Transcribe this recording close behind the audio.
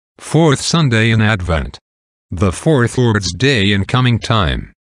fourth Sunday in Advent. The fourth Lord's Day in coming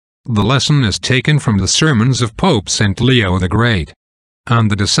time. The lesson is taken from the sermons of Pope St. Leo the Great on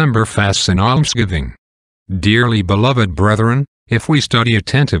the December fasts and almsgiving. Dearly beloved brethren, if we study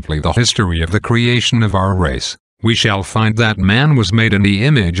attentively the history of the creation of our race, we shall find that man was made in the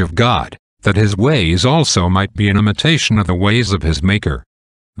image of God, that his ways also might be an imitation of the ways of his Maker.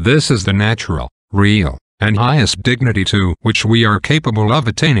 This is the natural, real, and highest dignity to which we are capable of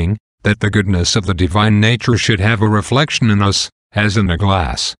attaining, that the goodness of the divine nature should have a reflection in us, as in a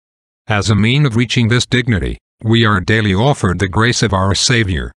glass. As a mean of reaching this dignity, we are daily offered the grace of our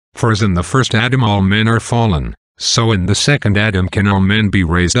Savior, for as in the first Adam all men are fallen, so in the second Adam can all men be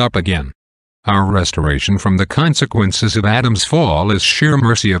raised up again. Our restoration from the consequences of Adam's fall is sheer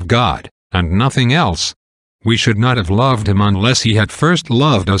mercy of God, and nothing else. We should not have loved him unless he had first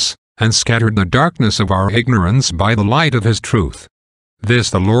loved us, and scattered the darkness of our ignorance by the light of his truth.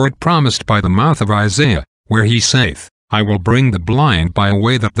 This the Lord promised by the mouth of Isaiah, where he saith, I will bring the blind by a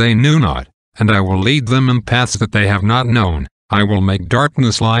way that they knew not, and I will lead them in paths that they have not known. I will make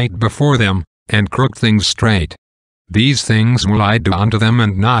darkness light before them, and crooked things straight. These things will I do unto them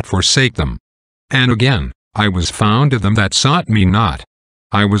and not forsake them. And again, I was found of them that sought me not.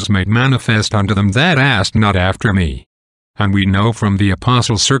 I was made manifest unto them that asked not after me. And we know from the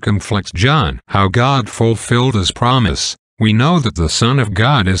Apostle circumflex John how God fulfilled his promise. We know that the Son of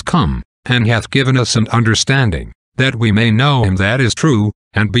God is come, and hath given us an understanding, that we may know him that is true,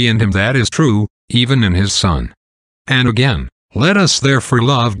 and be in him that is true, even in his Son. And again, let us therefore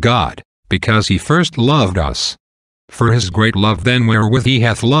love God, because he first loved us. For his great love then wherewith he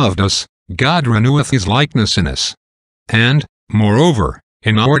hath loved us, God reneweth his likeness in us. And, moreover,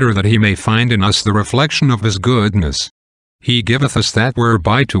 in order that he may find in us the reflection of his goodness, he giveth us that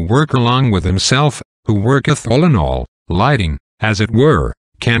whereby to work along with himself, who worketh all in all, lighting, as it were,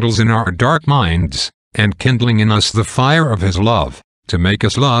 candles in our dark minds, and kindling in us the fire of his love, to make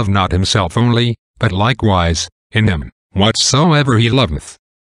us love not himself only, but likewise, in him, whatsoever he loveth.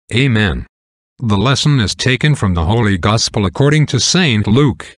 Amen. The lesson is taken from the Holy Gospel according to St.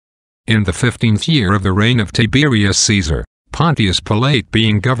 Luke. In the 15th year of the reign of Tiberius Caesar, Pontius Pilate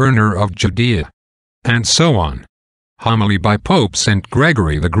being governor of Judea. And so on. Homily by Pope St.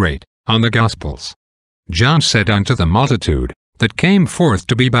 Gregory the Great, on the Gospels. John said unto the multitude, that came forth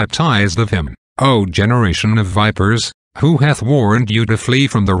to be baptized of him, O generation of vipers, who hath warned you to flee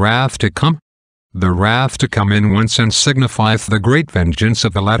from the wrath to come? The wrath to come in one sense signifieth the great vengeance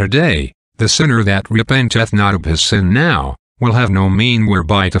of the latter day. The sinner that repenteth not of his sin now, will have no mean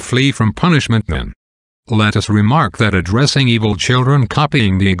whereby to flee from punishment then. Let us remark that addressing evil children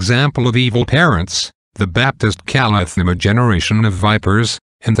copying the example of evil parents, the Baptist calleth them a generation of vipers,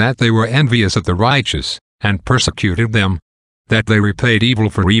 and that they were envious of the righteous, and persecuted them, that they repaid evil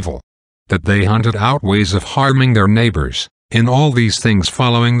for evil, that they hunted out ways of harming their neighbors. In all these things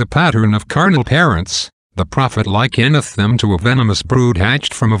following the pattern of carnal parents, the prophet likeneth them to a venomous brood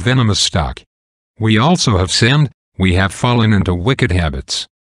hatched from a venomous stock. We also have sinned, we have fallen into wicked habits.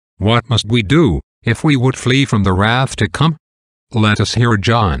 What must we do, if we would flee from the wrath to come? Let us hear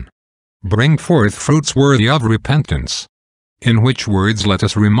John. Bring forth fruits worthy of repentance. In which words let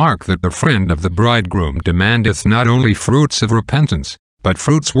us remark that the friend of the bridegroom demandeth not only fruits of repentance, but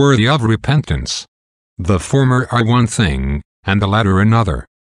fruits worthy of repentance. The former are one thing, and the latter another.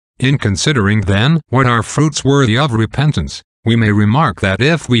 In considering then what are fruits worthy of repentance, we may remark that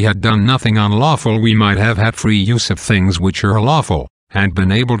if we had done nothing unlawful we might have had free use of things which are lawful, and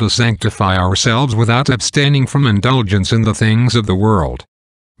been able to sanctify ourselves without abstaining from indulgence in the things of the world.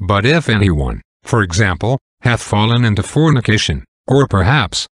 But if anyone, for example, hath fallen into fornication, or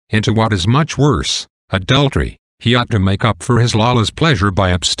perhaps, into what is much worse, adultery, he ought to make up for his lawless pleasure by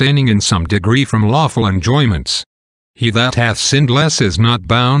abstaining in some degree from lawful enjoyments. He that hath sinned less is not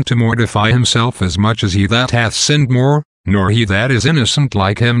bound to mortify himself as much as he that hath sinned more, nor he that is innocent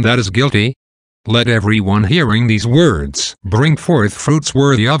like him that is guilty. Let every one hearing these words bring forth fruits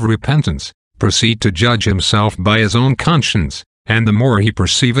worthy of repentance, proceed to judge himself by his own conscience, and the more he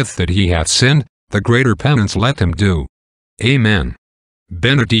perceiveth that he hath sinned, the greater penance let him do. Amen.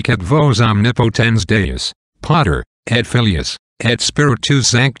 Benedicat vos omnipotens Deus, Pater, et Filius, et Spiritus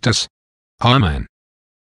Sanctus. Amen.